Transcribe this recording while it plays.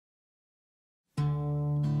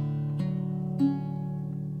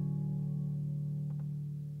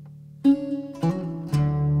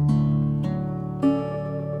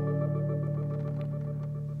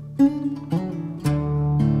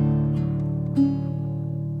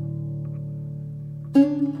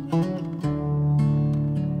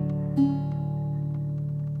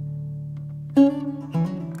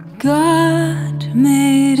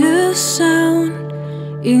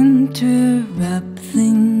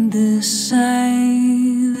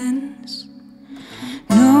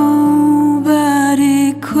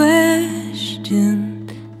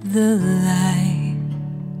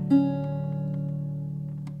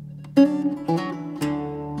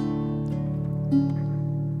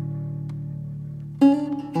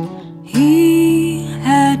He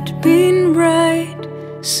had been right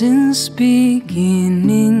since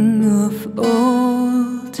beginning of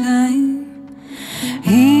all time.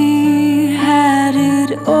 He had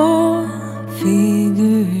it all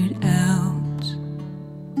figured out.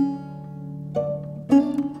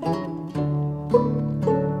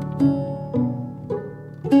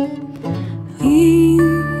 He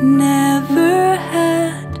never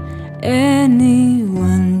had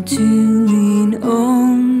anyone to lean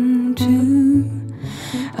on to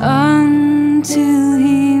until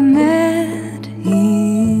he met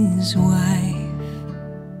his wife.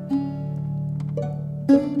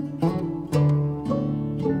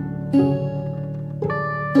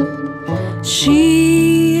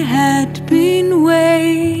 She had been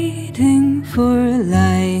waiting for a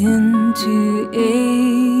lion to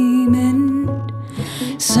aim and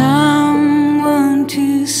someone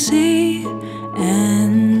to save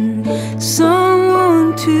and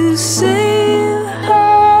someone to save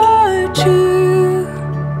her too.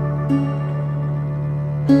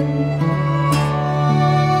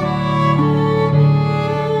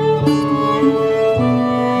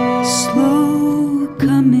 Slow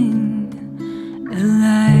coming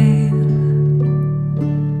alive,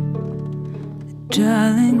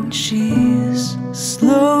 darling, she's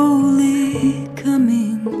slowly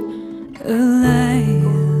coming alive.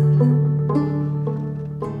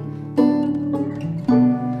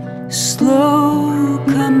 Slow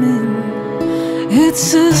coming,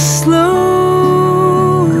 it's a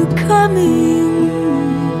slow coming,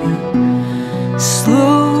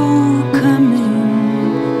 slow coming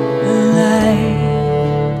alive.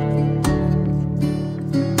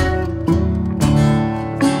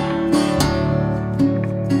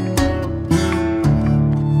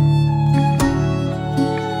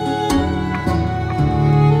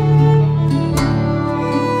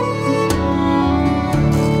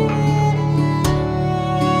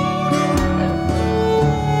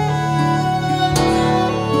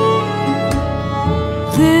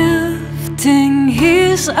 Lifting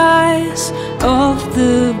his eyes off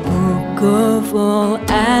the book of all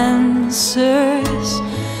answers,